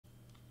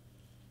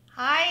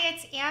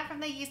it's Anne from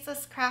the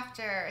Useless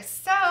Crafter.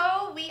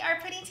 So we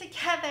are putting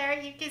together,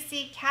 you can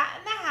see Cat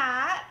in the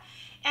Hat,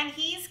 and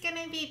he's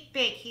gonna be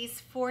big. He's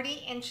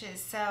 40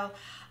 inches. So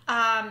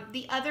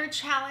the other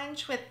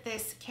challenge with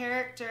this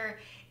character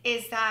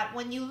is that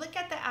when you look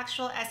at the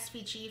actual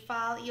SVG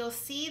file, you'll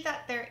see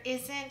that there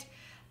isn't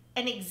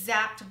an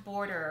exact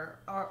border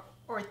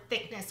or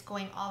thickness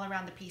going all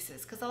around the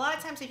pieces. Because a lot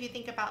of times if you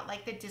think about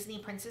like the Disney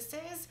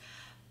princesses,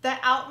 the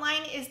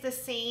outline is the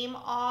same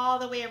all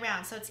the way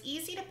around. So it's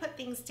easy to put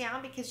things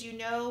down because you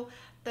know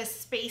the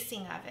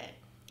spacing of it.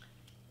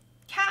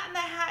 Cat in the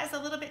Hat is a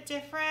little bit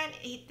different.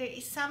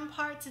 Some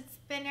parts it's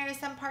thinner,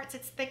 some parts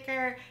it's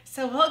thicker.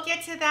 So we'll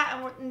get to that,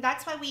 and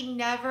that's why we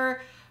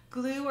never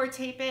glue or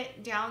tape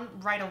it down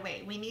right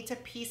away. We need to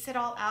piece it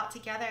all out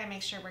together and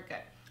make sure we're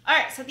good. All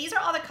right, so these are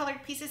all the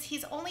colored pieces.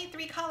 He's only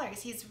 3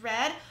 colors. He's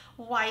red,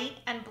 white,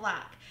 and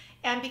black.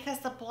 And because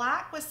the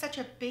black was such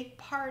a big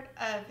part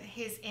of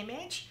his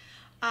image,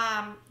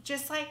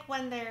 just like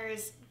when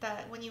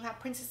you have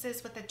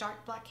princesses with the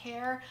dark black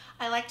hair,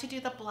 I like to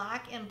do the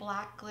black and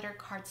black glitter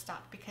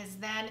cardstock, because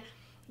then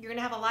you're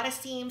gonna have a lot of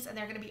seams and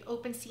they're gonna be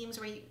open seams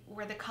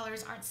where the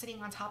colors aren't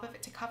sitting on top of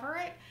it to cover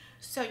it.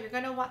 So you're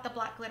gonna want the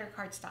black glitter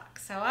cardstock.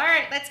 So all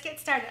right, let's get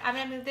started. I'm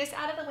gonna move this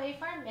out of the way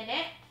for a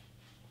minute.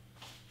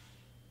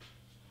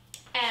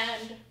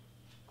 And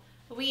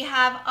we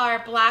have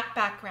our black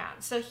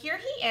background. So here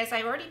he is.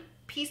 I've already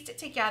pieced it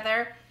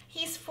together.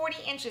 He's 40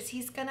 inches.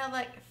 He's gonna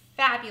look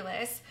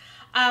fabulous.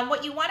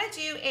 What you want to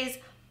do is,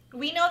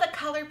 we know the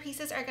color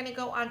pieces are gonna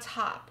go on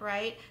top,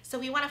 right? So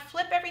we want to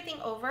flip everything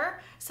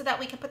over so that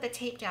we can put the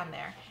tape down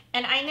there.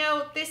 And I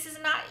know this is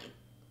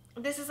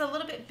a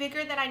little bit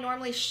bigger than I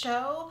normally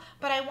show,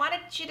 but I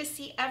wanted you to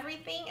see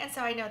everything, and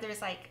so I know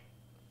there's like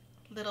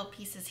little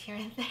pieces here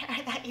and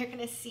there that you're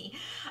gonna see.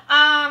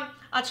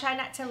 I'll try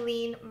not to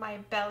lean my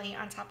belly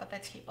on top of the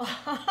table.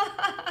 All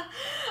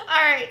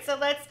right, so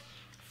let's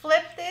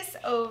flip this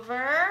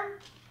over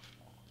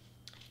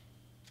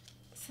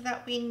so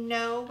that we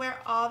know where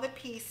all the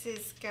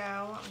pieces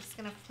go. I'm just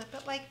gonna flip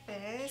it like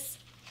this.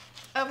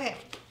 Okay,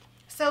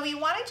 so we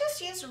wanna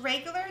just use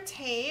regular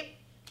tape,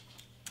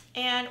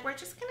 and we're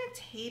just gonna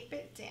tape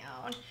it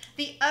down.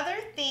 The other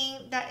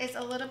thing that is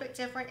a little bit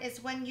different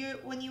is when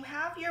you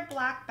have your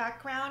black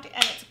background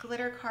and it's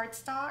glitter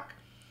cardstock,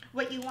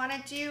 what you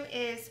wanna do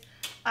is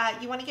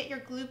you wanna get your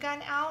glue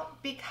gun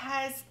out,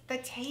 because the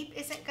tape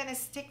isn't gonna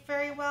stick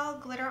very well,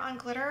 glitter on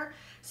glitter.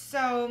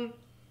 So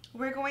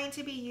we're going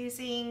to be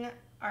using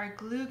our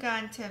glue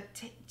gun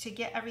to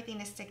get everything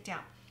to stick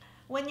down.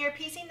 When you're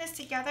piecing this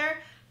together,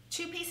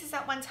 2 pieces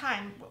at one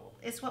time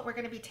is what we're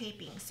gonna be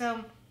taping.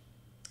 So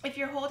if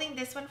you're holding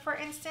this one, for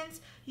instance,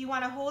 you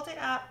want to hold it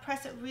up,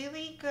 press it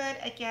really good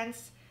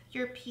against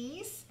your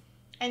piece,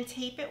 and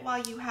tape it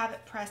while you have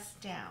it pressed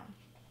down.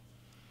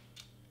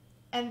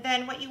 And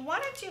then what you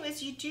want to do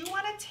is you do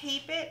want to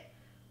tape it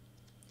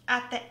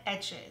at the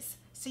edges.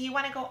 So you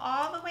want to go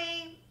all the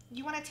way,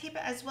 you want to tape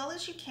it as well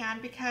as you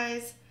can,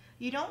 because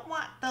you don't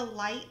want the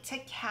light to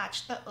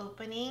catch the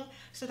opening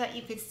so that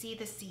you could see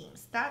the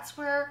seams. That's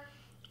where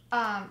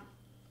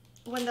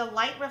when the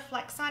light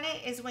reflects on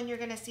it is when you're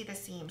gonna see the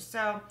seams.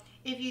 So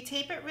if you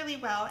tape it really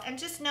well, and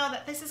just know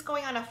that this is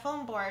going on a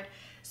foam board,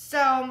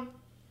 so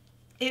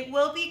it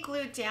will be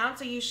glued down,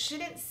 so you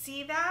shouldn't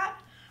see that,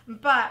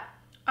 but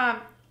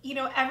you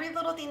know, every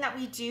little thing that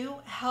we do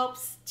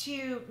helps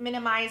to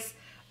minimize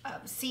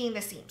seeing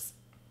the seams.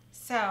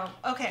 So,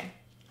 okay,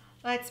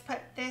 let's put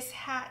this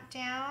hat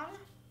down.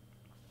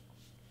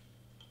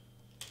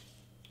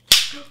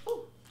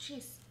 Oh,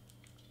 jeez,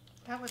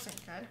 that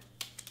wasn't good.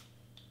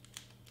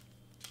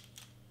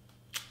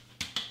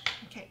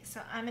 Okay,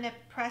 so I'm gonna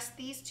press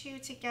these 2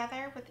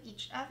 together with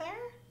each other.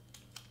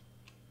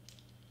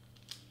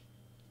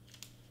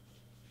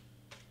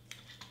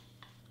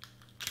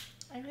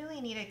 I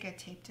really need a good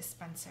tape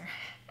dispenser.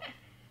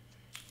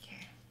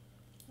 Okay,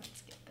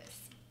 let's get this.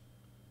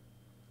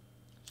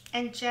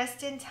 And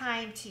just in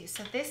time too.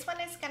 So this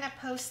one is gonna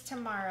post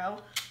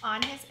tomorrow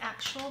on his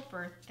actual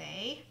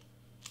birthday.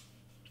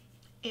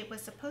 It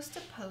was supposed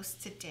to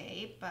post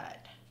today,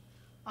 but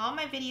all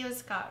my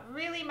videos got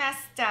really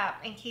messed up,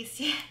 in case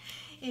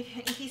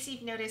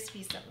you've noticed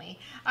recently.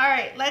 All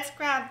right, let's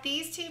grab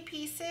these 2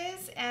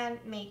 pieces and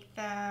make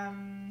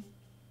them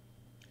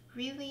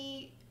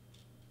really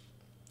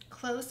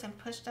close and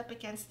pushed up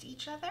against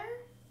each other.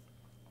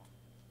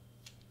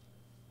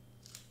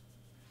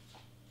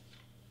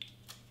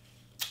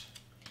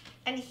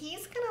 And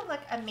he's gonna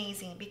look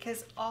amazing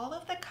because all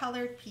of the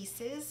colored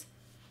pieces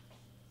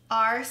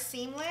are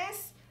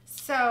seamless.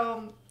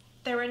 So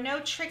there were no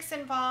tricks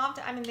involved.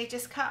 I mean, they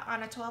just cut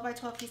on a 12 by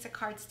 12 piece of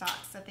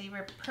cardstock, so they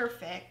were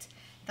perfect.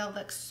 They'll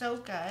look so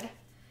good.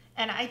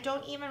 And I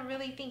don't even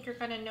really think you're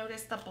gonna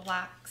notice the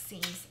black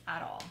seams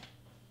at all.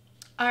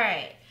 All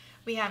right,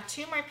 we have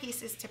 2 more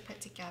pieces to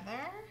put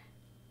together.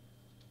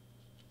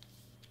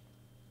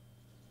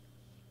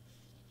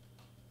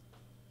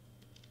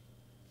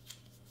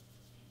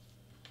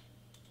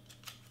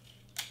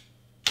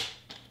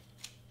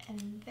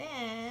 And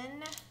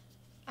then,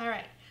 all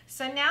right,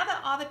 So now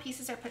that all the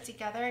pieces are put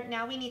together,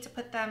 now we need to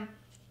put them,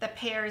 the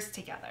pairs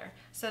together.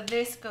 So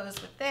this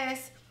goes with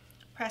this,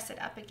 press it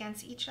up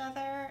against each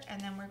other, and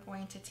then we're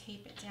going to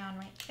tape it down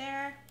right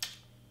there.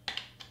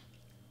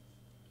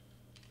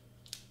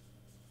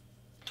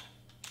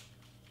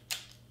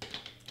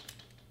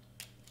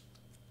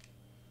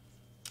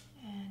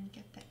 And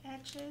get the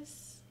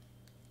edges.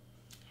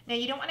 Now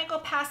you don't want to go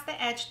past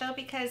the edge though,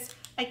 because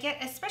again,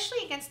 especially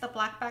against the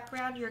black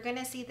background, you're going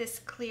to see this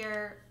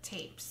clear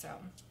tape. So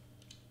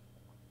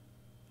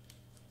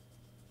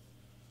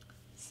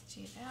let's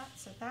do that.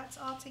 So that's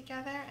all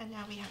together, and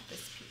now we have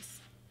this piece.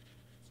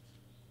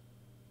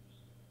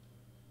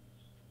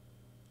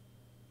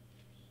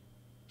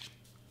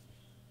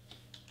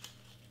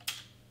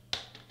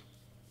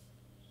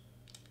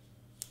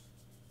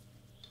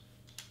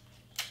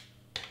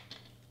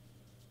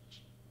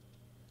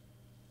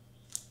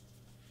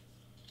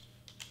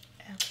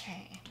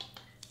 Okay,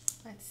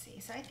 let's see.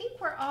 So I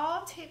think we're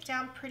all taped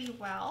down pretty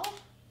well.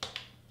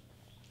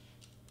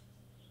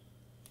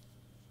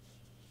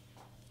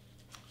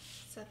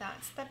 So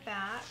that's the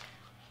back.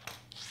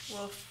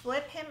 We'll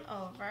flip him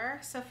over.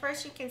 So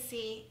first you can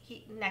see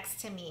he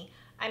next to me.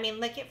 I mean,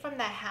 look at from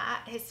the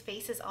hat, his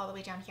face is all the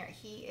way down here.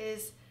 He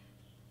is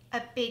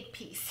a big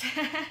piece.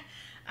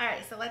 All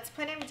right, so let's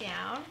put him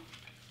down.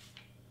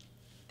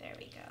 There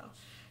we go.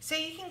 So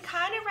you can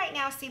kind of right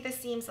now see the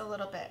seams a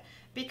little bit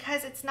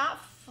because it's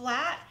not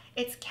flat,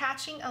 it's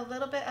catching a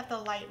little bit of the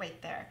light right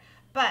there.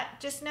 But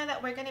just know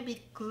that we're going to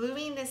be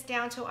gluing this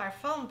down to our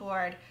foam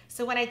board.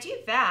 So when I do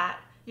that,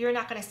 you're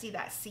not going to see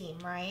that seam,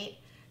 right?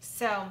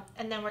 So,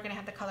 and then we're going to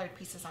have the colored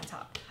pieces on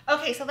top.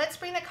 Okay, so let's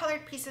bring the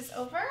colored pieces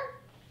over.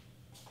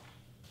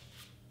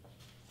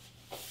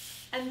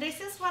 And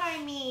this is what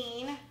I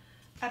mean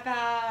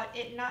about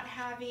it not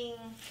having,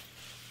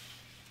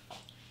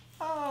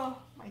 oh,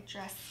 my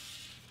dress.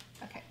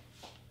 Okay.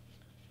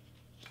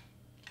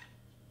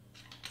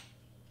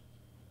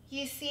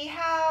 You see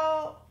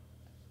how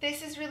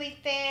this is really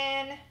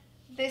thin,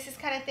 this is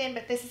kind of thin,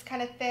 but this is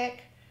kind of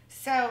thick.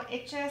 So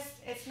it's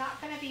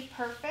not going to be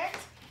perfect.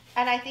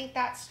 And I think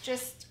that's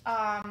just,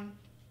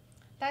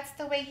 that's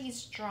the way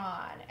he's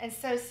drawn. And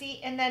so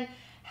see, and then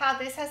how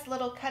this has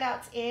little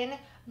cutouts in,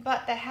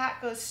 but the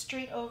hat goes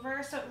straight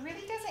over. So it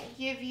really doesn't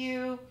give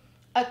you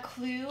a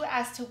clue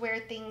as to where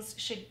things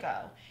should go.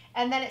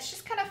 And then it's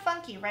just kind of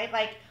funky, right?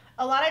 Like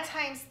a lot of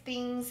times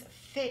things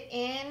fit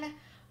in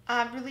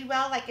really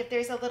well. Like if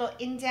there's a little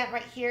indent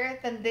right here,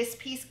 then this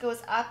piece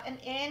goes up and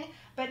in,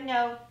 but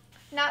no,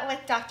 not with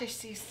Dr.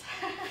 Seuss.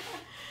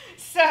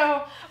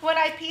 So when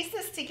I pieced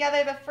this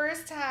together the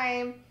first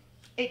time,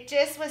 it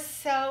just was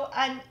so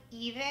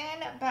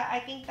uneven, but I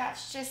think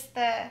that's just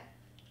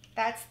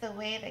that's the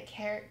way the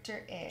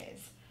character is.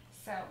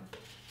 So,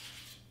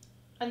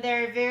 and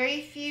there are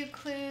very few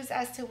clues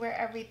as to where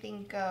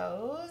everything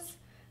goes.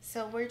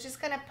 So we're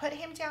just gonna put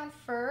him down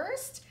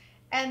first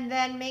and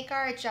then make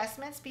our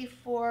adjustments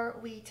before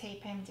we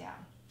tape him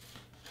down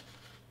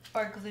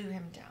or glue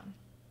him down.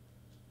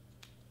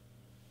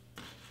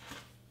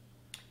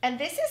 And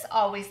this is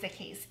always the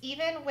case,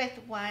 even with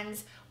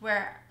ones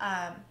where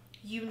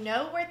you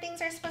know where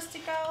things are supposed to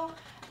go,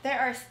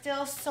 there are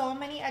still so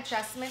many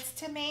adjustments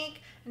to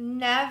make.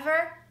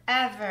 Never,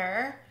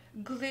 ever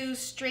glue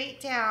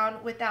straight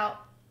down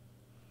without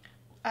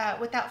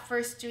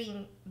first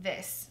doing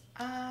this.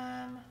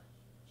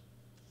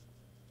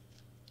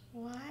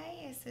 Why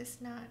is this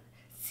not,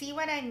 see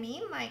what I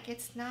mean? Like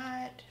it's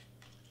not,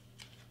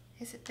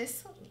 is it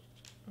this?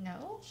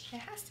 No, it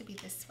has to be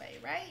this way,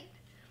 right?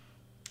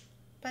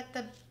 But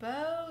the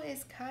bow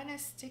is kind of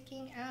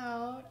sticking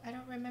out. I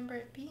don't remember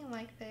it being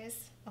like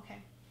this. Okay.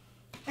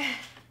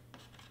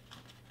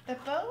 The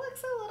bow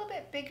looks a little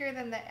bit bigger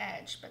than the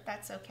edge, but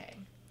that's okay.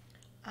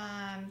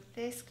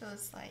 This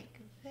goes like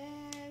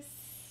this.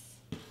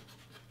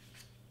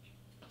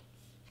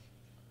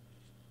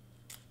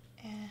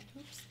 And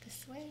oops,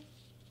 this way.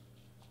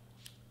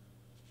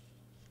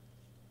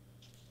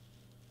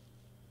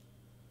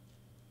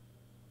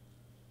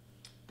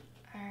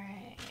 All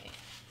right.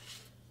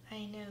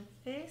 I know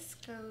this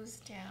goes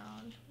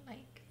down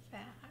like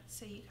that,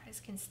 so you guys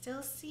can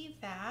still see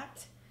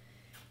that.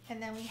 And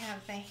then we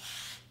have the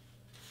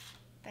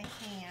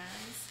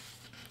hands.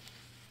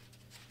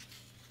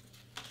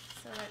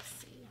 So let's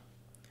see.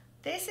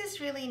 This is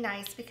really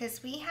nice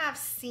because we have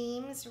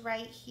seams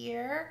right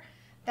here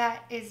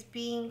that is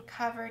being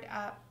covered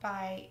up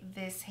by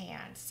this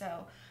hand.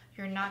 So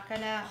you're not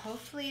gonna,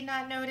 hopefully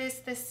not notice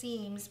the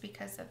seams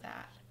because of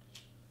that.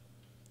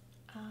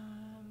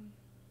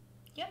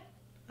 Yep.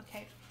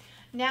 Okay,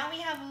 now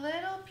we have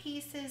little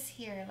pieces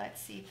here.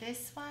 Let's see,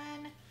 this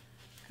one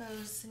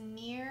goes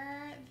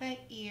near the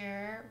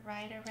ear,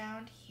 right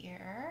around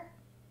here.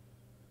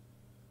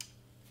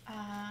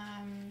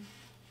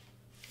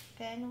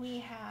 Then we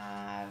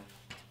have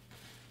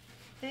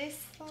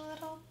this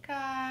little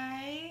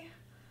guy.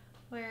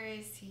 Where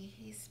is he?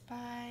 He's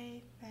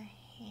by the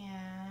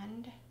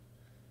hand.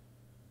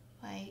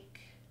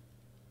 Like,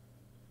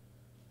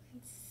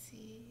 let's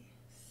see.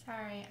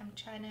 Sorry, I'm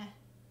trying to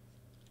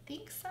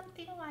think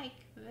something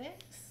like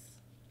this.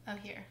 Oh,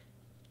 here.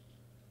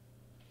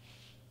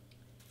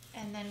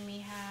 And then we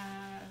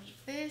have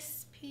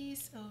this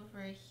piece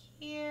over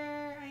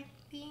here, I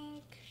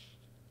think.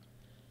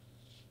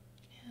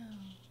 No,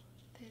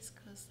 this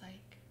goes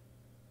like,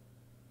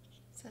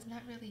 so it's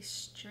not really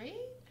straight.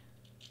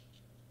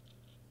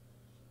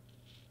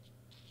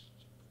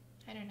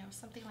 I don't know,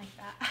 something like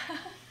that.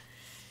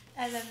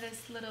 And then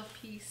this little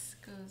piece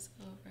goes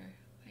over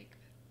like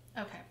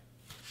that. Okay,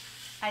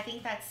 I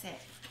think that's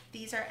it.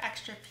 These are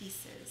extra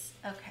pieces.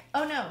 Okay,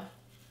 oh no,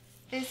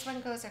 this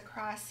one goes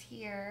across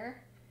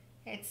here.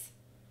 It's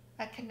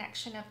a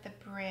connection of the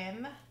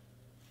brim.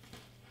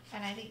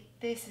 And I think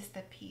this is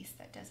the piece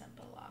that doesn't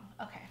belong.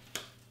 Okay.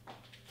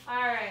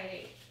 All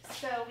right,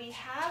 so we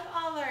have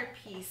all our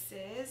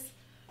pieces.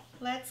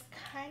 Let's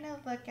kind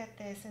of look at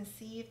this and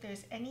see if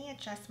there's any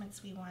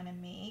adjustments we want to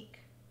make.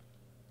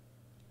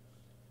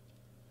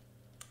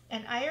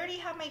 And I already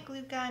have my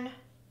glue gun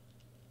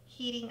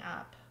heating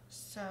up,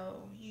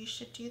 so you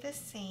should do the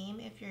same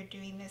if you're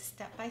doing this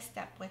step by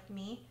step with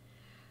me.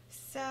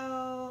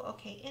 So,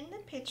 okay, in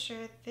the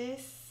picture,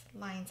 this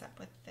lines up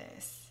with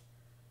this.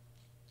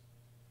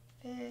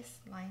 This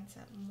lines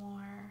up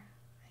more,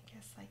 I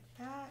guess, like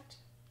that.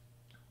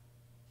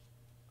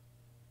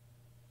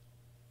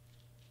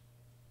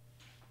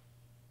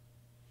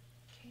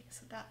 Okay,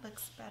 so that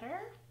looks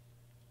better.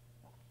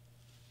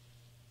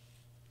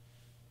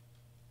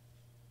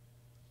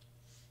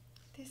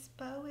 This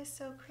bow is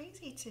so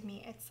crazy to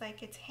me. It's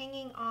like it's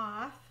hanging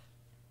off.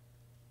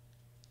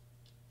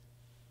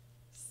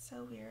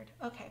 So weird.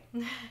 Okay,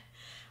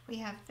 we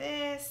have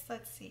this.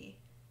 Let's see.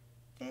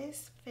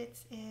 This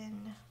fits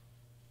in.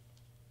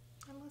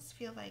 I almost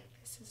feel like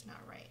this is not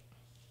right.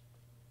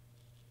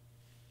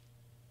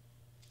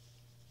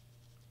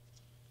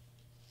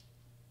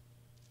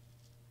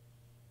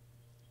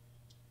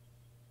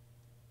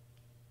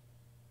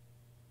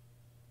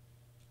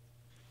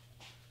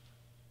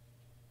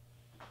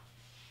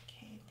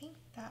 Okay, I think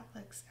that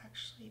looks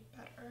actually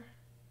better.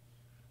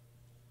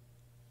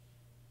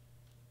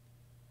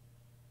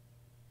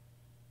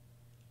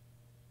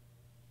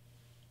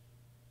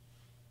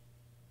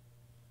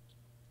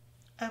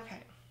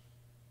 Okay.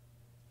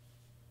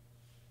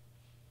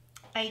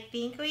 I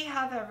think we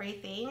have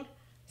everything.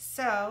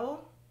 So,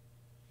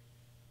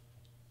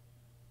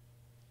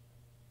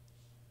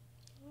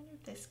 I wonder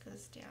if this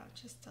goes down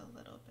just a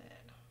little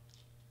bit.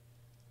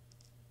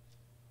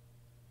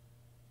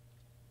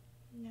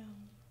 No.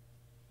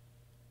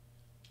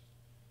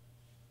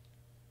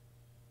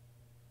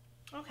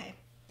 Okay.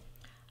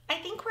 I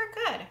think we're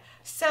good.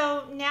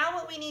 So now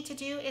what we need to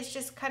do is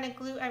just kind of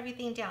glue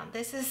everything down.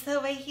 This is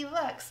the way he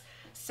looks.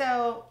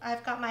 So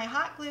I've got my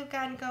hot glue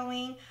gun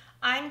going.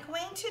 I'm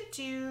going to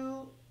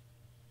do,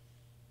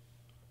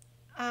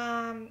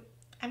 I'm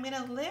going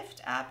to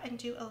lift up and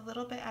do a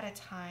little bit at a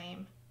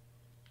time.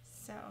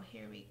 So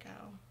here we go.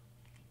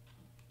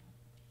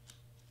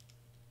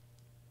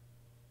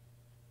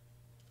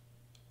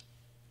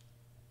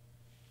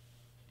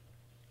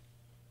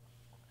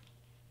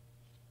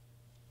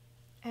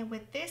 And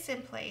with this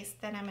in place,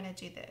 then I'm going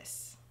to do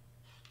this.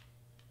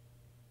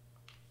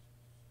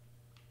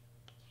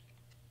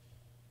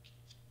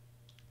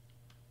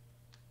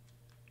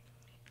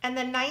 And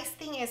the nice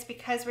thing is,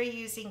 because we're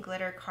using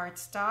glitter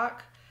cardstock,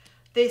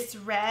 this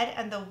red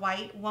and the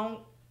white won't,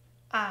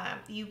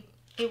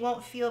 it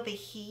won't feel the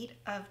heat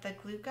of the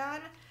glue gun,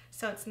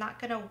 so it's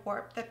not going to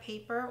warp the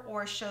paper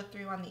or show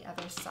through on the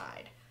other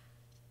side.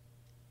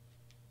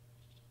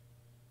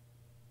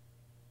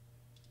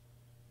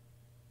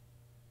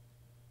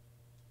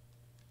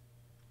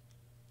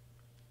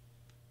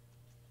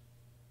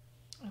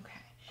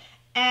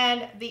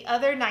 And the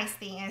other nice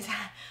thing is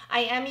I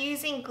am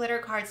using glitter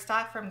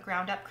cardstock from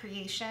Ground Up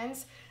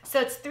Creations.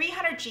 So it's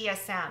 300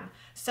 GSM.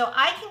 So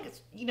I can,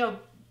 you know,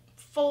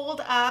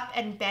 fold up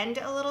and bend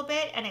a little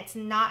bit and it's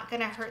not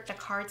gonna hurt the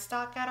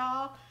cardstock at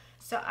all.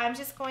 So I'm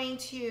just going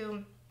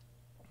to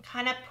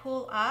kind of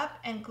pull up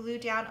and glue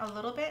down a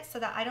little bit so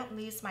that I don't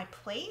lose my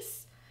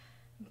place.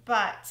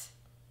 But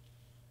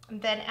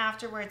then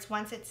afterwards,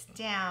 once it's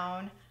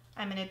down,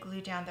 I'm gonna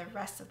glue down the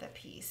rest of the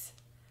piece.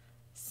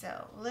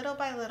 So little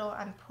by little,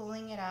 I'm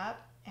pulling it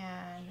up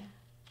and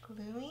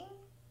gluing.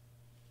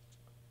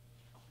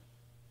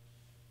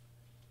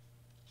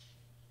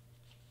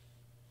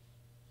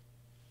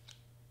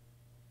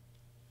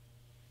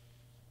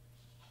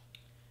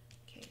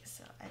 Okay,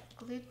 so I've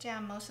glued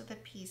down most of the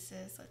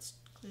pieces. Let's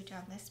glue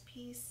down this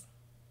piece.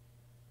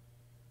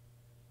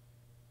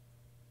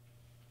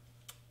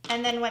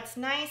 And then what's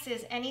nice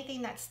is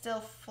anything that's still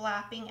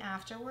flapping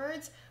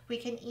afterwards, we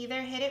can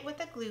either hit it with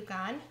a glue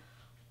gun,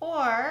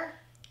 or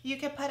you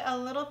could put a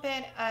little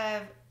bit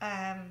of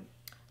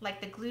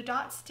like the glue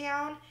dots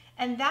down,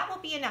 and that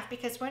will be enough,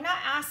 because we're not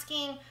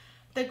asking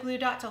the glue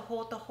dot to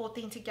hold the whole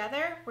thing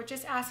together. We're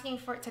just asking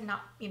for it to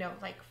not, you know,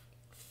 like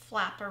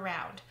flap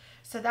around.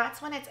 So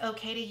that's when it's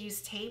okay to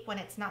use tape, when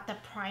it's not the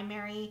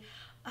primary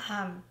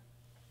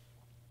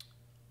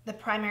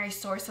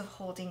source of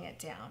holding it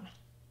down.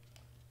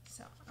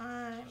 So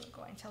I'm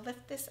going to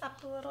lift this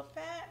up a little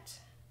bit.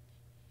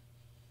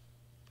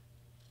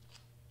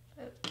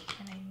 Oh,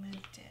 and I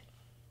moved it.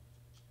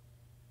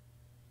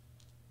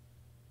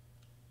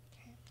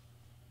 Okay.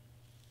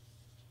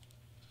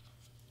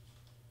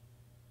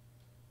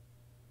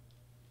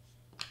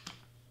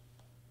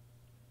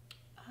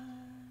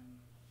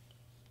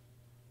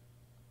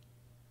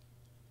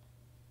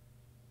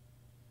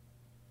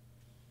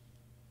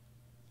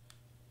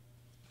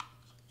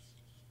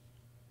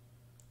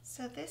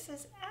 So this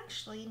is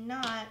actually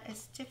not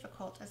as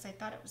difficult as I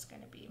thought it was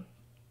going to be.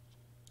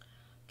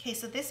 Okay,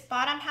 so this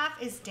bottom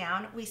half is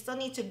down. We still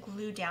need to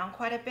glue down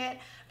quite a bit,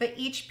 but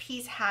each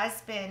piece has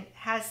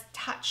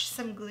touched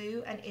some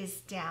glue and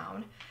is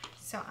down.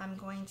 So I'm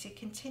going to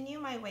continue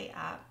my way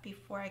up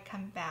before I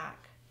come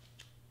back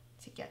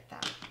to get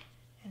that.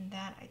 And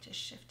that I just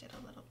shifted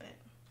a little bit.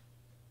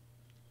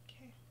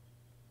 Okay.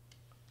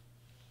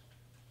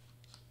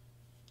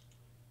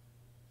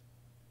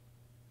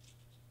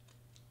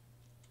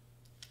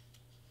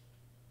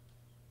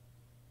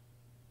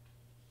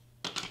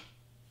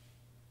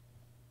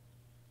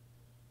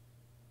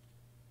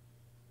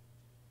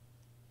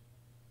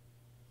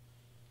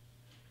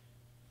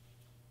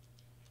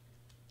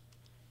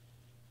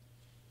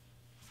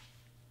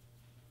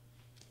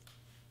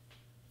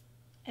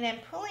 And I'm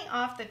pulling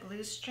off the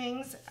glue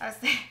strings as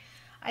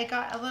I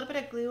got a little bit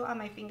of glue on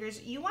my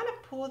fingers. You want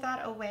to pull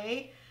that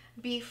away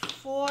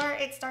before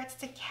it starts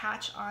to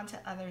catch on to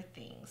other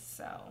things.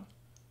 So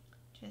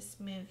just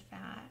move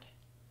that.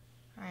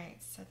 All right,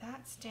 so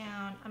that's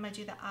down. I'm gonna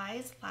do the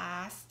eyes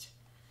last.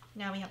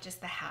 Now we have just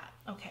the hat.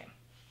 Okay.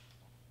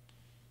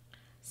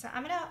 So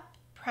I'm gonna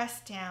press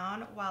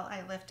down while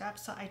I lift up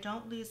so I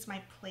don't lose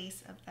my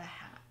place of the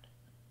hat.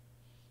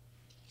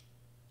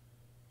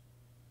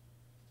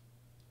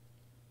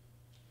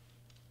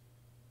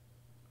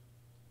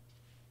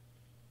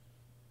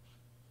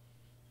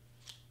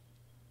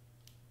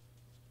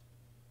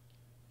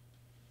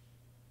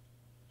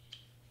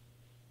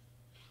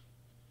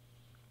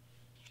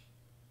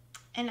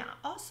 And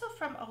also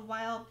from a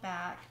while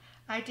back,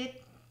 I did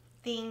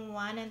thing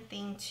 1 and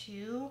thing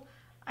 2.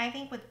 I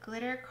think with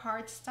glitter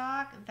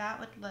cardstock, that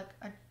would look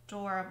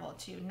adorable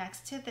too.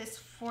 Next to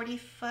this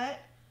 40-foot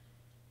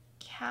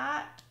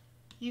cat,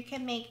 you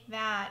can make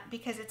that,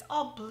 because it's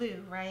all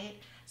blue, right?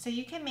 So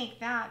you can make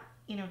that,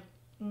 you know,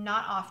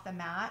 not off the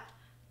mat.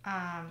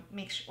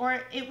 Make sure,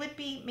 or it would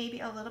be maybe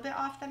a little bit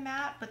off the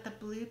mat, but the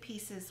blue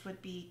pieces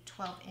would be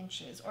 12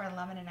 inches or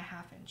 11.5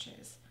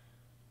 inches.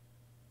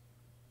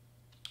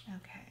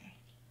 Okay,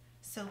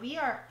 so we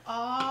are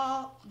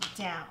all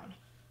down.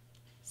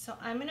 So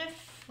I'm gonna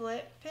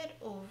flip it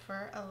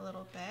over a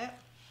little bit.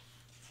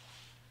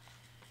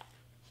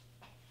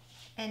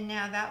 And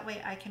now that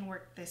way I can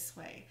work this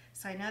way.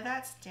 So I know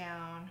that's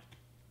down.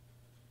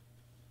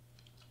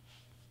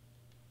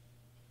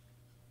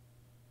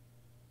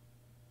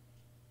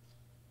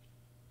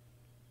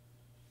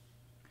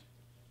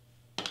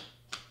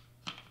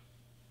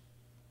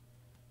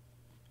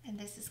 And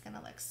this is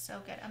gonna look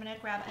so good. I'm gonna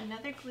grab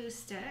another glue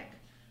stick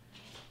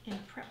in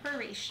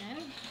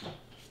preparation.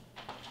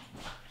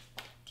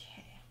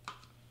 Okay.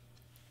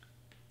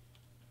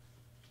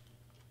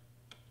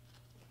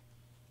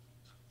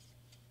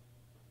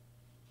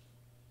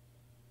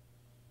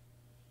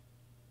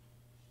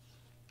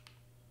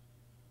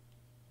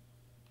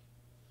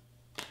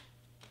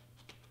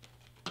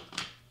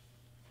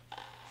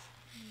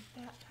 Move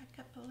that back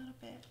up a little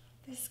bit.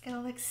 This is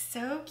gonna look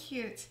so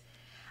cute.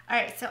 All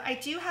right, so I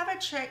do have a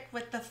trick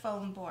with the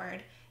foam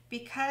board.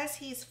 Because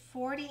he's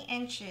 40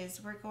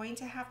 inches, we're going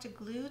to have to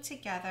glue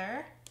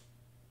together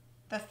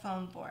the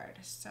foam board.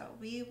 So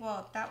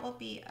that will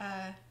be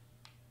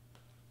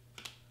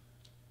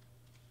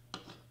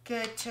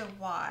good to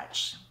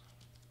watch.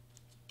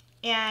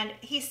 And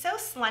he's so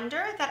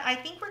slender that I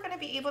think we're gonna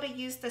be able to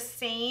use the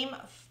same,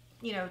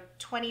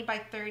 20 by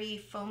 30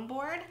 foam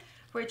board.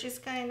 We're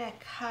just gonna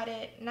cut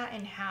it, not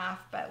in half,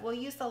 but we'll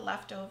use the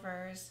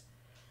leftovers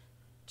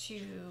to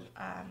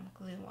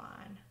glue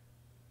on.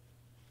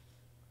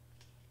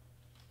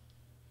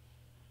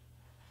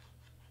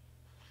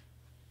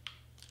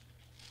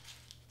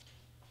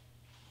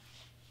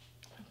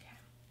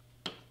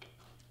 Okay.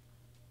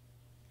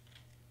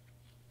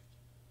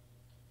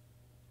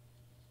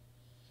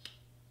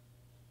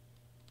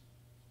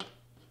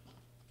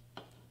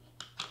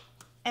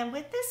 And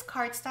with this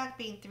cardstock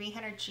being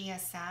 300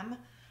 GSM,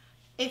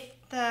 if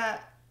the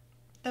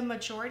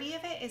majority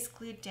of it is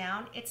glued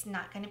down, it's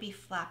not going to be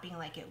flapping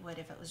like it would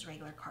if it was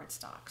regular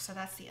cardstock. So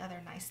that's the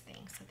other nice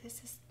thing. So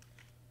this is,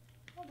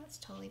 oh, that's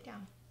totally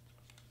down.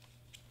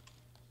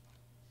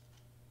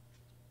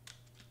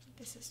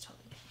 This is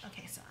totally down.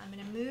 Okay, so I'm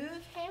going to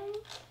move him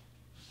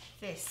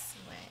this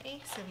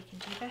way so we can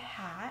do the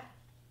hat.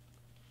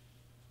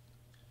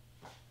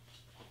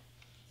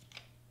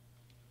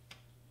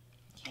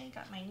 Okay,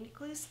 got my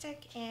glue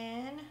stick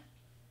in.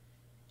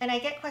 And I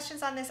get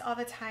questions on this all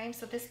the time.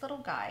 So this little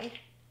guy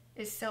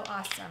is so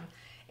awesome.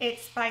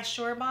 It's by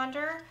Shore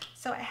Bonder.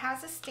 So it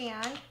has a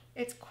stand.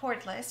 It's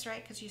cordless,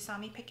 right? Because you saw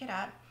me pick it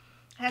up.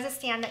 It has a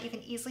stand that you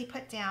can easily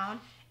put down,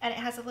 and it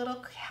has a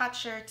little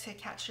catcher to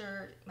catch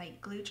your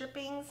like glue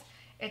drippings.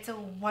 It's a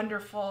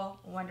wonderful,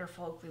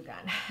 wonderful glue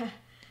gun.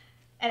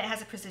 And it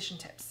has a precision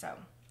tip. So,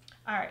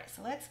 all right,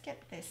 so let's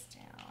get this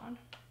down.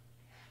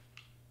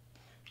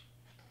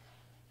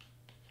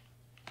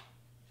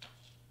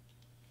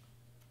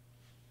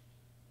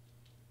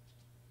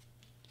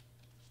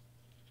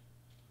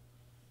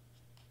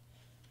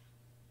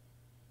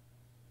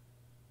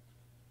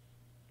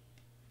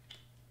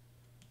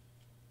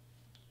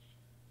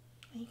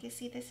 You can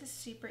see this is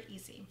super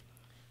easy.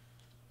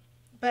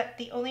 But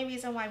the only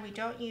reason why we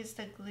don't use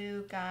the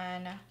glue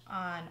gun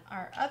on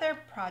our other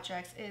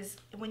projects is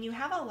when you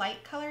have a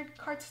light colored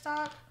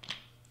cardstock,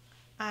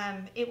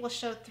 it will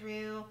show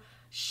through.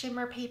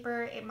 Shimmer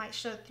paper, it might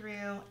show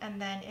through.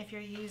 And then if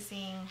you're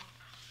using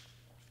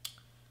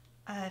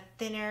a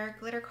thinner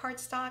glitter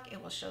cardstock,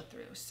 it will show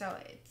through. So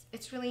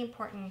it's really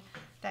important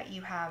that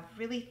you have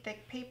really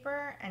thick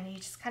paper and you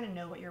just kind of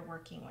know what you're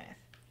working with.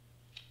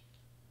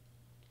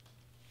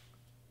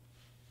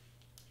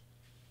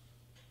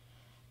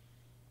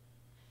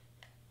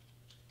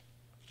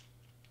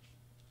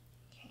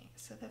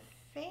 So the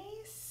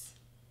face,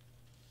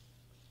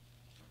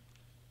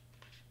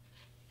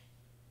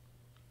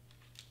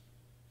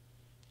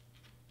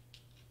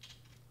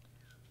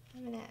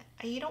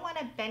 you don't want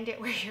to bend it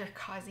where you're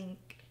causing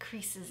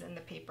creases in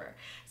the paper.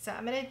 So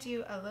I'm going to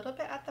do a little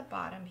bit at the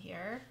bottom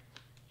here,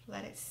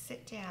 let it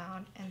sit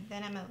down, and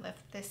then I'm going to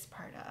lift this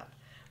part up,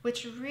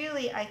 which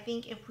really I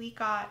think if we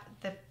got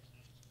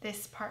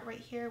this part right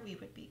here, we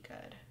would be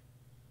good.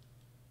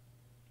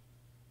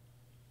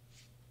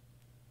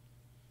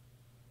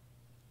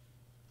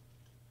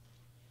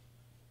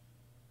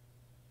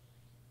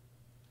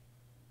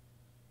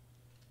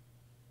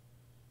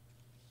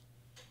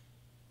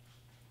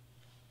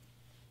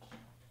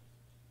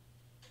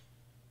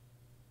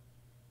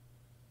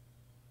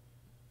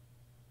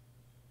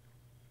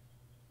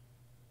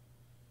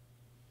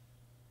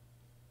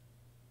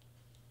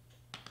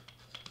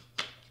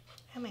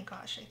 Oh my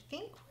gosh, I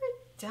think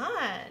we're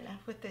done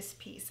with this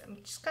piece. I'm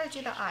just gonna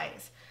do the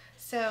eyes.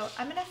 So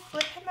I'm gonna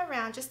flip him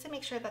around just to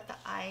make sure that the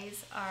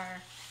eyes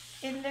are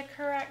in the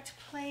correct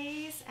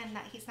place and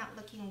that he's not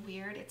looking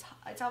weird.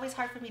 It's always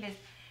hard for me to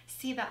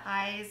see the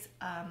eyes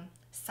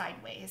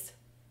sideways.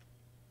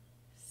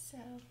 So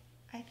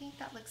I think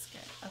that looks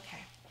good. Okay.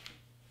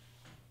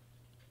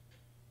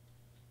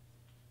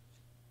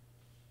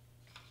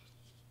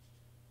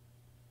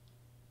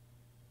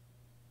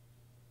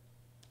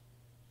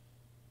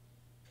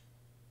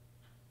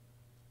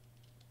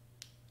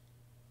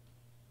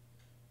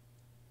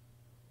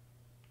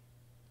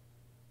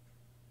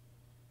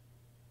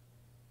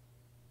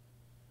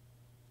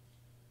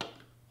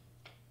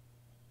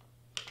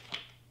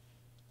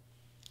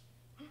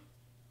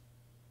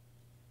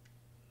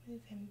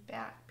 Move him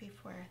back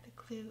before the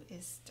glue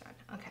is done.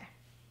 Okay.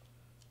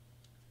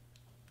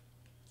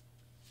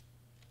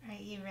 Are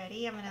you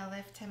ready? I'm gonna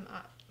lift him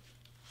up.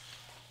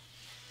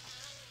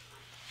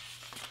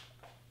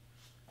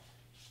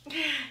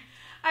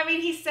 I mean,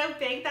 he's so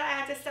big that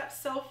I had to step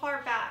so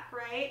far back,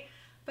 right?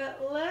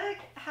 But look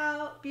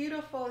how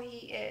beautiful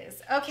he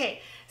is.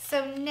 Okay,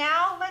 so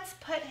now let's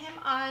put him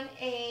on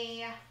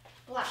a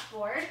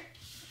blackboard.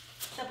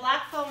 The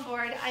black foam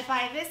board, I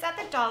buy this at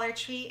the Dollar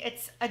Tree.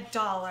 It's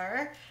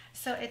 $1,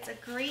 so it's a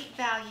great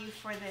value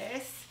for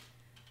this.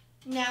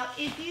 Now,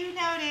 if you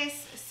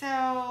notice,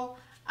 so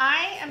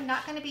I am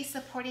not going to be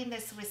supporting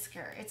this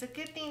whisker. It's a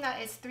good thing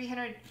that it's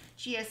 300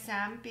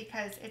 GSM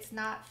because it's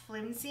not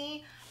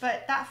flimsy,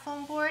 but that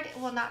foam board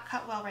will not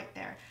cut well right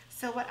there.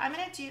 So what I'm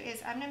going to do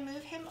is I'm going to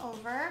move him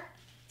over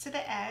to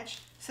the edge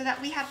so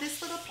that we have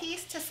this little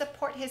piece to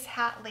support his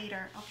hat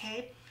later,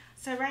 okay?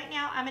 So right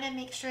now I'm going to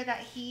make sure that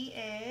he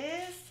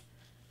is,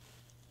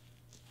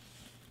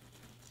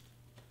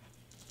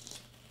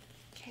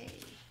 okay.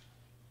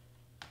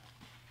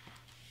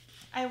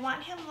 I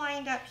want him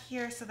lined up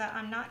here so that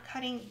I'm not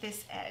cutting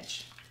this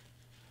edge.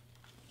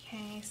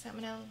 Okay, so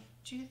I'm going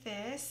to do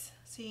this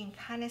so you can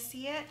kind of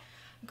see it.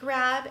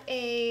 Grab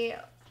a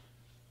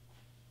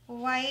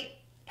white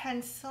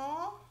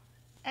pencil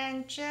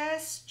and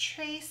just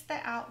trace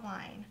the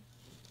outline.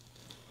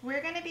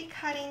 We're going to be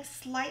cutting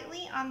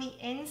slightly on the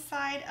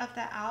inside of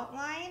the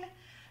outline,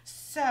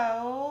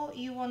 so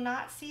you will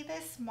not see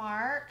this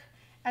mark,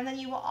 and then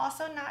you will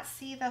also not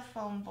see the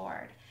foam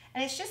board.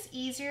 And it's just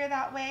easier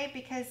that way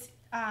because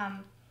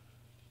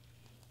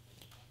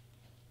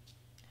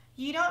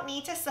you don't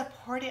need to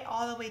support it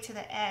all the way to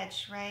the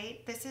edge,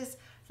 right? This is,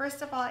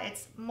 first of all,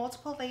 it's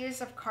multiple layers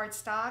of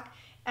cardstock,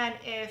 and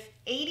if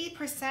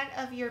 80%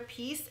 of your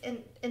piece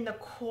in the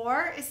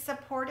core is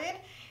supported,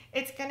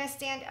 it's going to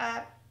stand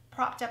up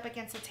propped up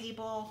against a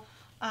table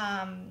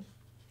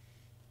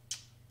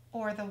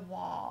or the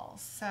wall.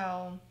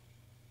 So,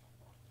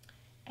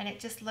 and it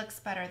just looks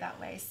better that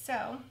way.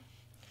 So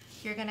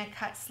you're going to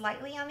cut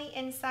slightly on the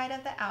inside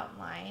of the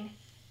outline,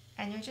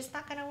 and you're just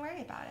not going to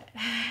worry about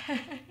it.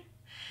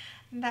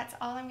 That's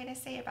all I'm going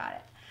to say about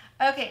it.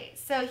 Okay,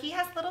 so he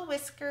has little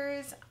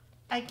whiskers.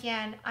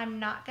 again, I'm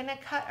not gonna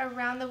cut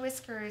around the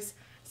whiskers,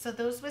 so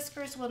those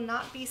whiskers will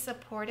not be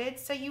supported.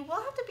 So you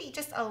will have to be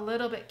just a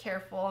little bit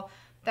careful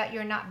that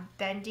you're not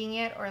bending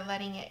it or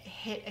letting it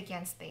hit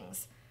against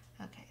things.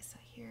 Okay, so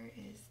here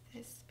is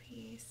this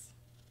piece.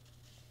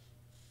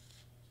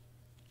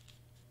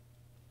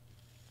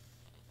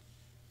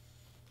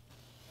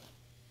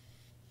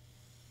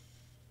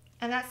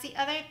 And that's the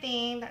other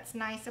thing that's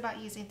nice about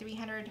using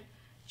 300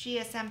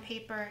 GSM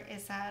paper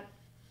is that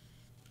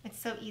it's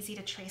so easy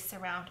to trace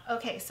around.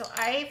 Okay, so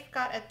I've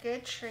got a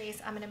good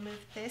trace. I'm gonna move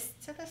this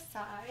to the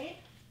side.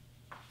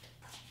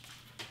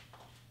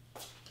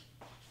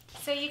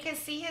 So you can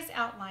see his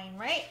outline,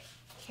 right?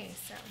 Okay,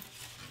 so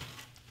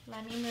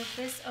let me move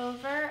this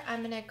over.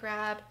 I'm gonna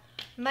grab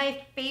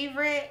my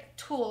favorite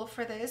tool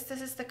for this.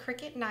 This is the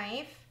Cricut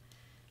knife.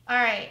 All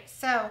right,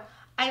 so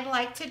I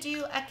like to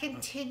do a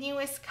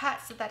continuous cut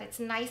so that it's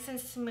nice and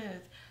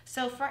smooth.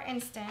 So for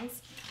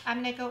instance, I'm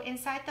gonna go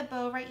inside the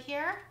bow right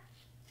here,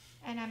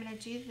 and I'm gonna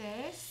do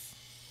this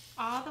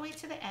all the way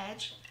to the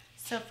edge.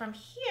 So from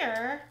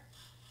here,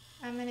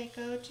 I'm gonna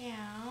go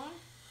down.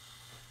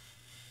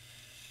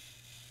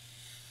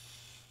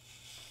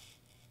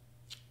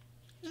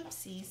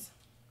 Oopsies,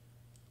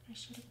 I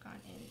should have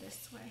gone in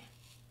this way.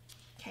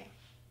 Okay.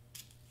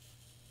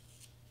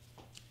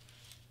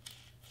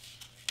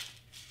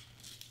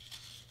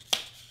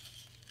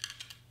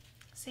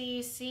 So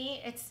you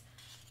see,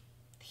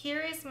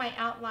 here is my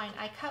outline.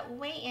 I cut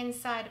way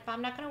inside, but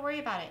I'm not gonna worry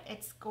about it.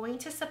 It's going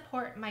to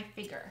support my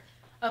figure.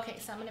 Okay,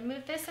 so I'm gonna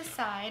move this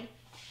aside.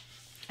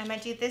 I'm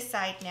gonna do this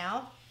side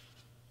now.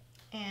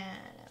 And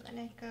I'm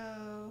gonna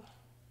go,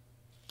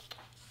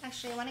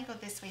 actually I wanna go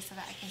this way so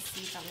that I can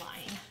see the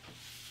line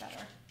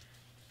better.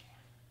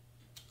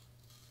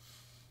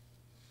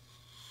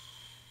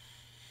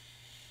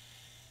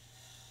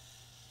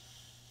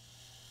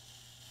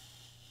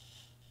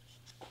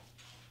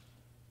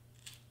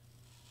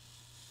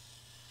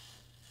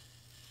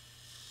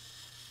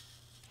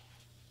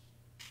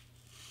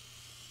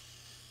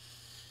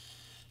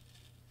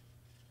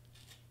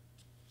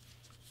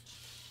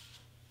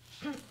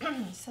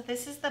 So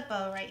this is the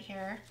bow right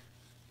here,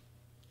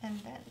 and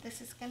then this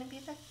is going to be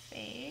the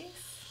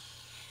face.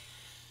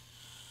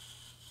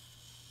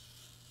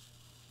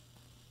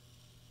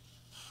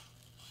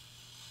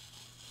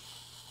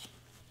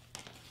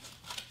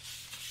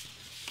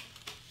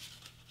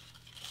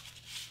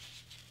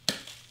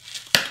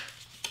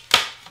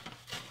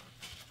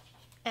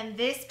 And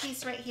this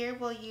piece right here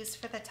we'll use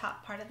for the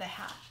top part of the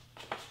hat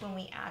when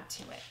we add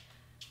to it.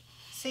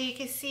 So you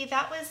can see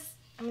that was,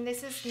 I mean,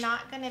 this is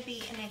not going to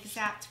be an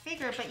exact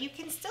figure, but you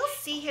can still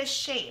see his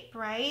shape,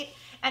 right?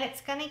 And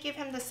it's going to give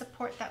him the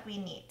support that we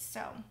need.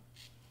 So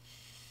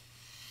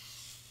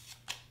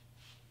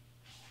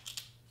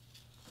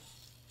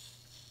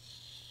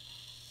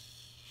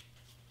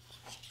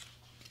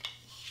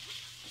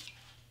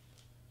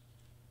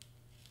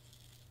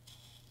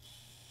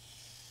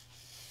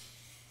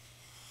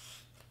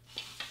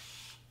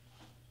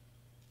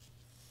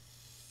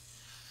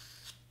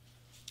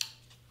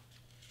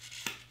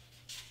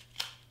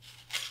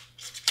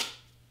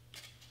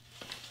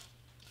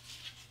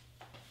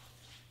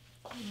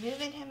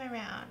moving him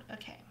around.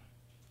 Okay.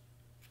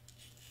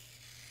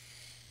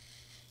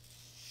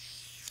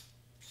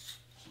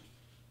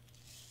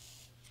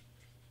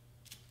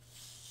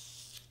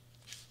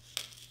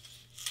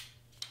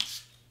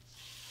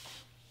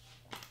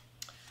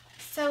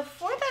 So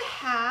for the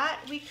hat,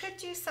 we could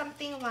do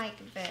something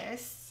like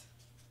this.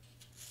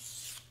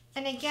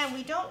 And again,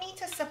 we don't need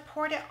to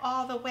support it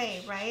all the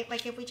way, right?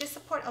 Like if we just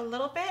support a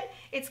little bit,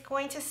 it's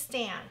going to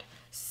stand.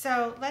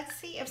 So let's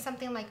see if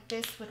something like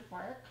this would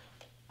work.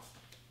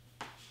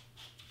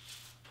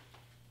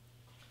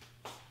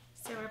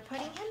 So we're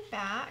putting him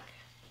back,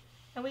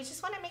 and we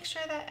just want to make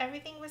sure that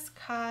everything was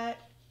cut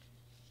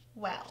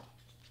well.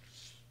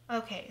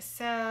 Okay,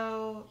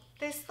 so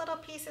this little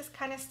piece is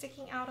kind of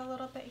sticking out a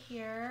little bit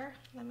here.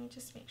 Let me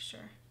just make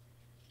sure.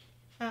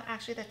 Oh,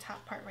 actually the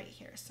top part right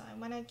here. So I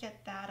want to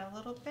get that a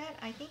little bit.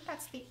 I think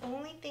that's the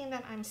only thing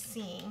that I'm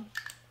seeing.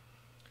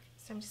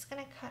 So I'm just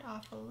going to cut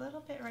off a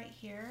little bit right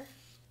here.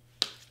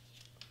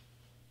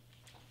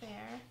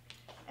 There.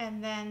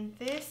 And then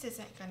this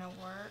isn't going to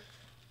work.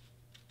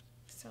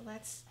 So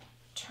let's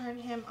turn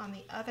him on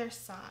the other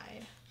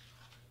side.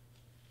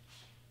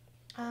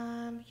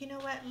 You know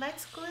what?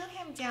 Let's glue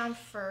him down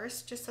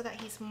first just so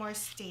that he's more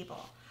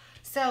stable.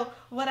 So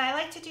what I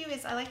like to do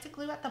is I like to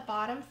glue at the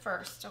bottom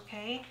first,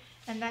 okay?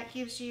 And that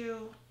gives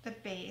you the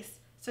base.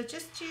 So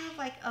just do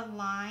like a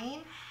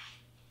line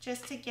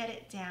just to get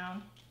it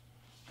down.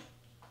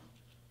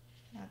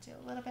 And I'll do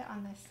a little bit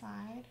on this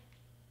side.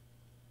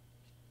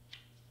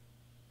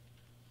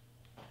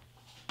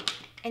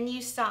 And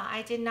you saw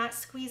I did not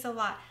squeeze a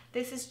lot.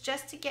 This is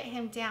just to get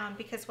him down,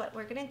 because what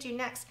we're gonna do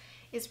next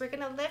is we're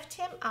gonna lift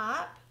him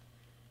up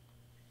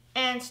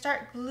and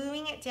start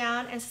gluing it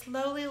down and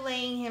slowly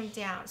laying him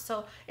down.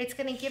 So it's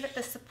gonna give it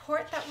the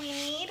support that we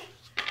need,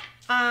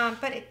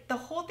 but the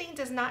whole thing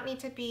does not need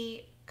to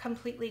be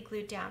completely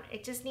glued down.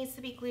 It just needs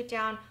to be glued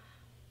down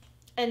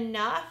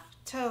enough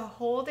to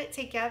hold it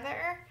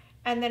together,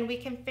 and then we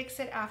can fix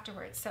it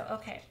afterwards. So,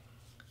 okay.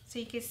 So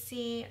you can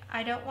see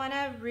I don't want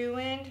to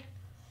ruin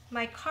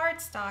my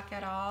cardstock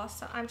at all.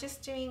 So I'm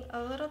just doing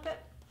a little bit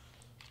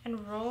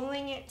and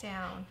rolling it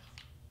down.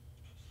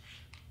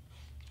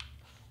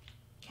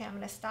 Okay, I'm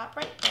going to stop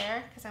right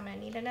there because I'm going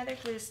to need another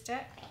glue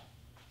stick.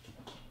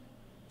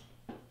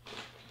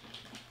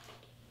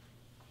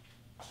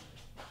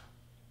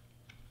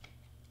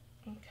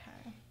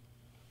 Okay.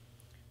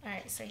 All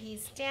right, so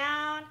he's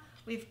down.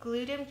 We've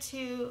glued him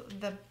to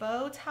the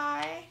bow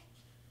tie.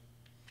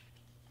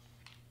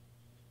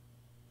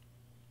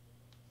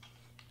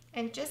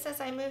 And just as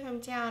I move him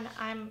down,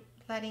 I'm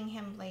letting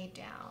him lay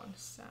down,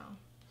 so.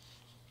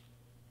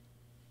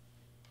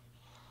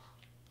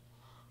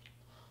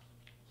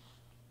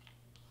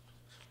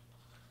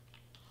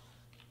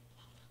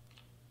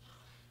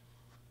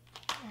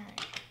 All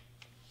right.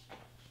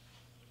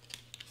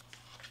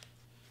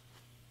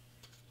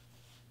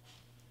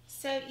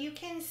 So you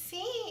can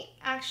see,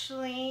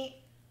 actually,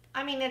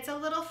 I mean, it's a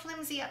little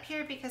flimsy up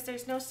here because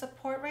there's no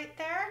support right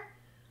there,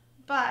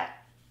 but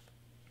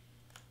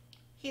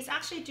he's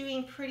actually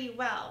doing pretty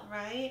well,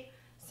 right?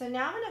 So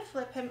now I'm gonna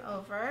flip him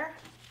over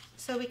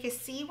so we can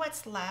see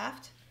what's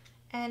left.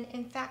 And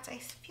in fact, I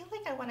feel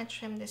like I wanna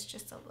trim this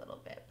just a little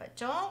bit, but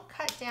don't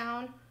cut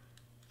down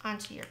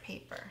onto your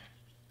paper.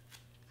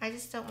 I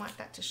just don't want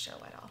that to show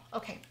at all.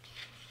 Okay,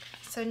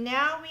 so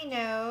now we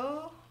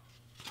know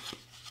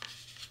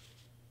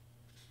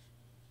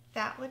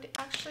that would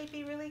actually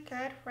be really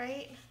good,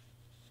 right?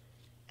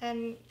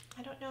 And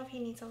I don't know if he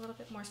needs a little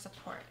bit more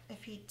support.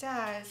 If he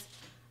does,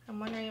 I'm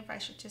wondering if I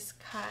should just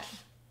cut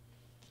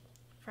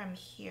from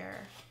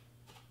here.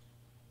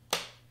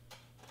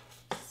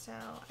 So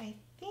I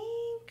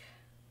think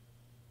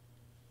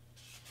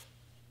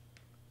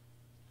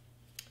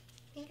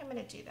I'm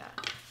gonna do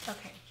that.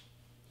 Okay.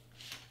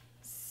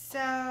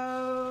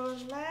 So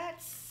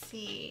let's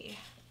see.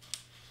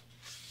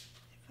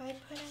 If I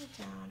put him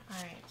down,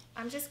 all right.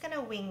 I'm just gonna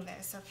wing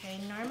this, okay?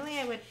 Normally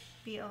I would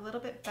be a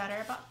little bit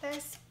better about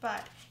this,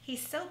 but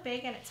he's so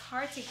big and it's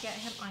hard to get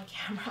him on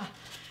camera.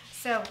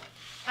 So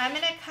I'm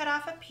gonna cut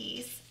off a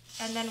piece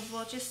and then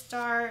we'll just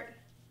start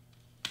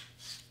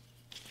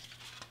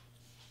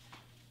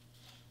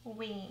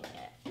winging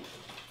it.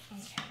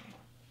 Okay.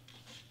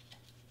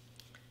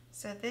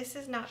 So this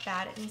is not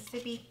bad. It needs to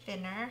be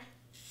thinner.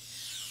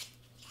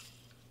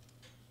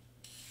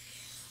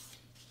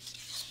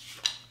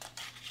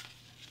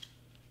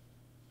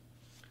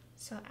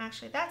 So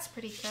actually that's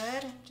pretty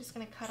good. I'm just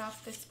gonna cut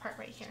off this part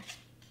right here.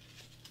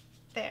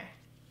 There,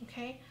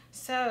 okay?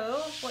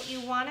 So what you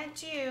wanna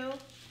do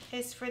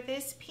is for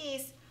this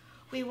piece,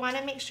 we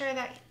wanna make sure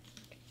that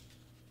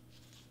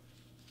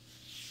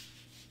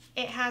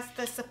it has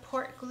the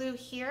support glue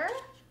here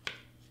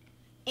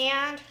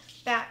and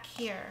back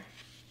here.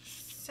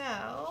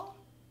 So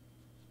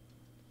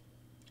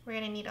we're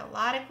gonna need a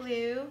lot of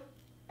glue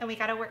and we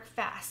gotta work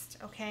fast,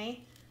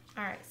 okay?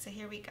 All right, so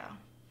here we go.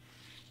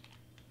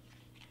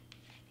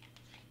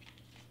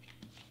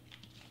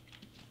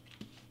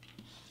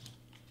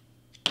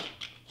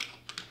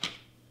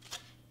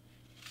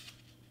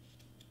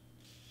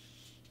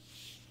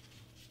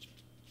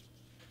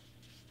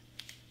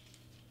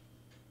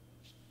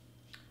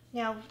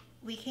 Now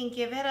we can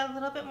give it a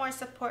little bit more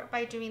support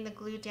by doing the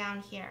glue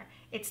down here.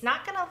 It's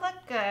not gonna look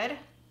good,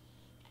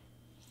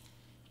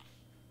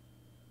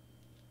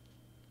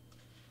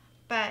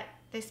 but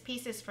this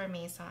piece is for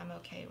me, so I'm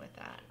okay with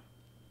that.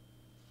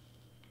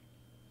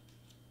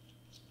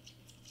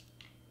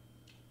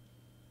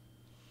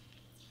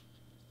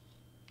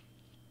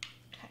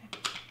 Okay.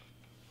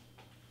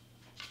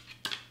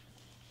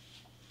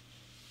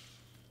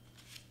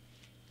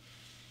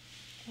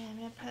 And I'm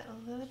gonna put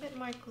a little bit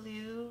more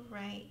glue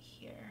right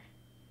here.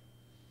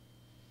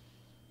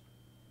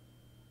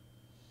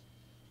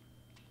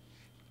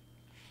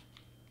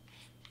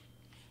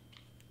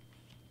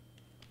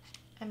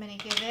 I'm gonna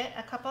give it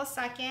a couple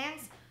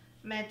seconds.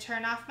 I'm gonna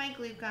turn off my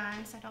glue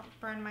gun so I don't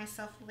burn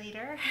myself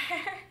later.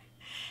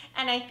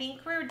 And I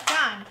think we're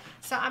done.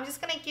 So I'm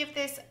just gonna give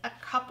this a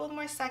couple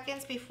more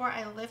seconds before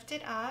I lift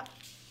it up,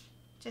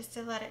 just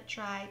to let it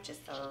dry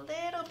just a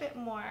little bit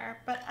more.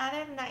 But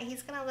other than that,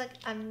 he's gonna look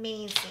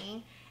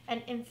amazing.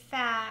 And in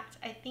fact,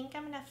 I think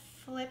I'm gonna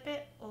flip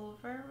it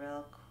over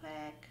real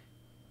quick.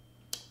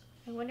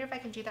 I wonder if I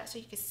can do that so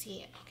you can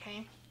see it,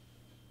 okay?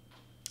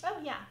 Oh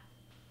yeah.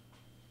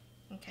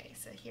 Okay,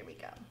 so here we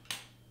go.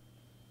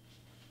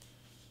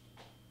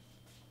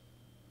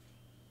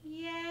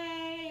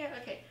 Yay!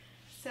 Okay,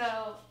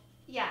 so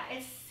yeah,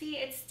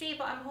 it's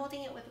stable. I'm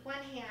holding it with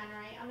one hand,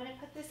 right? I'm gonna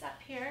put this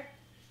up here.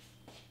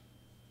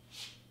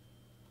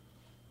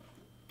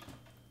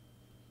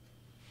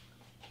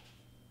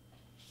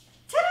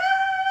 Ta-da!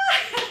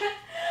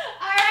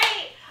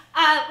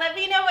 All right, let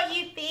me know what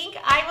you think.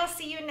 I will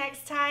see you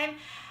next time.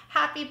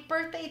 Happy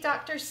birthday,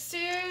 Dr.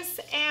 Seuss,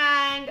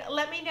 and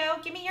let me know,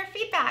 give me your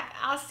feedback.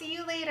 I'll see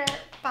you later.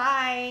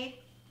 Bye.